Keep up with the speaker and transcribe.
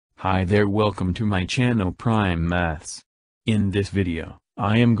Hi there, welcome to my channel Prime Maths. In this video,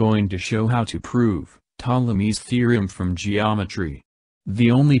 I am going to show how to prove Ptolemy's theorem from geometry.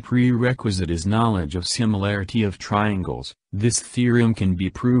 The only prerequisite is knowledge of similarity of triangles. This theorem can be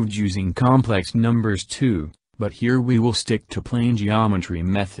proved using complex numbers too, but here we will stick to plain geometry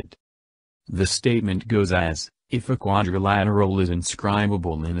method. The statement goes as, if a quadrilateral is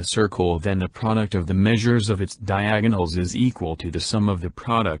inscribable in a circle, then the product of the measures of its diagonals is equal to the sum of the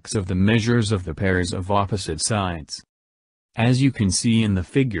products of the measures of the pairs of opposite sides. As you can see in the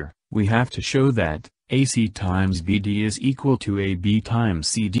figure, we have to show that AC times BD is equal to AB times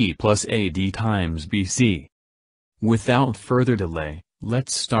CD plus AD times BC. Without further delay,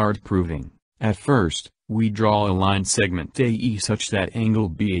 let's start proving. At first, we draw a line segment AE such that angle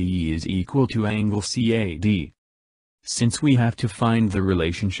BAE is equal to angle CAD. Since we have to find the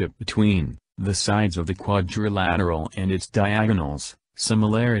relationship between the sides of the quadrilateral and its diagonals,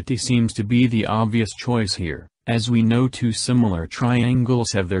 similarity seems to be the obvious choice here, as we know two similar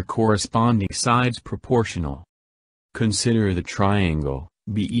triangles have their corresponding sides proportional. Consider the triangle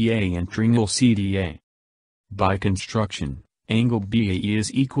BEA and triangle CDA. By construction, angle BAE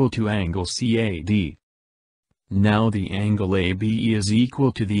is equal to angle CAD. Now the angle ABE is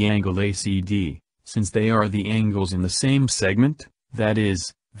equal to the angle ACD. Since they are the angles in the same segment, that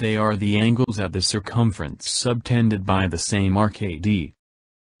is, they are the angles at the circumference subtended by the same arc AD.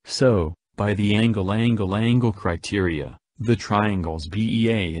 So, by the angle criteria, the triangles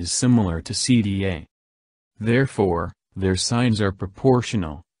BEA is similar to CDA. Therefore, their sides are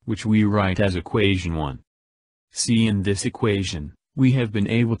proportional, which we write as equation 1. See, in this equation, we have been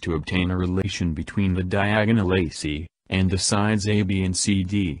able to obtain a relation between the diagonal AC and the sides AB and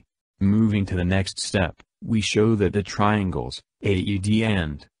CD. Moving to the next step, we show that the triangles AED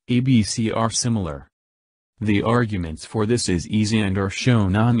and ABC are similar. The arguments for this is easy and are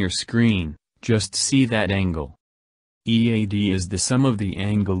shown on your screen. Just see that angle EAD is the sum of the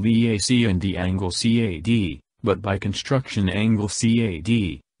angle EAC and the angle CAD, but by construction angle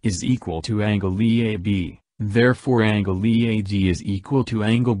CAD is equal to angle EAB, therefore angle EAD is equal to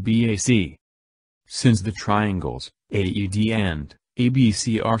angle BAC. Since the triangles AED and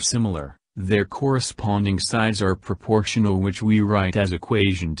ABC are similar, their corresponding sides are proportional, which we write as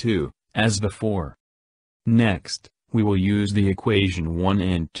equation 2, as before. Next, we will use the equation 1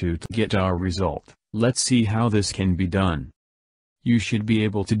 and 2 to get our result. Let's see how this can be done. You should be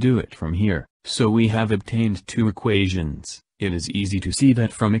able to do it from here. So we have obtained two equations. It is easy to see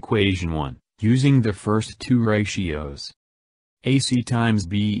that from equation 1, using the first two ratios. AC times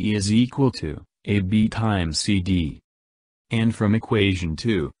BE is equal to AB times CD. And from equation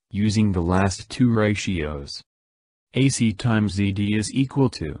 2, using the last two ratios. AC times ED is equal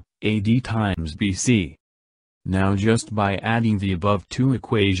to AD times BC. Now just by adding the above two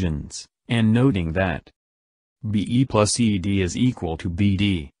equations, and noting that BE plus ED is equal to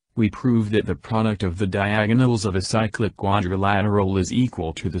BD, we prove that the product of the diagonals of a cyclic quadrilateral is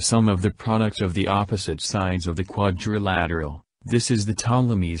equal to the sum of the product of the opposite sides of the quadrilateral. This is the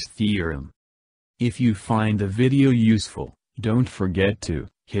Ptolemy's theorem. If you find the video useful, don't forget to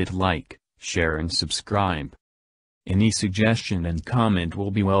hit like, share and subscribe. Any suggestion and comment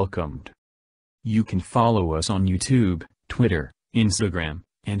will be welcomed. You can follow us on YouTube, Twitter, Instagram,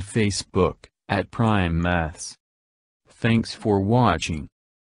 and Facebook, at Prime Maths. Thanks for watching.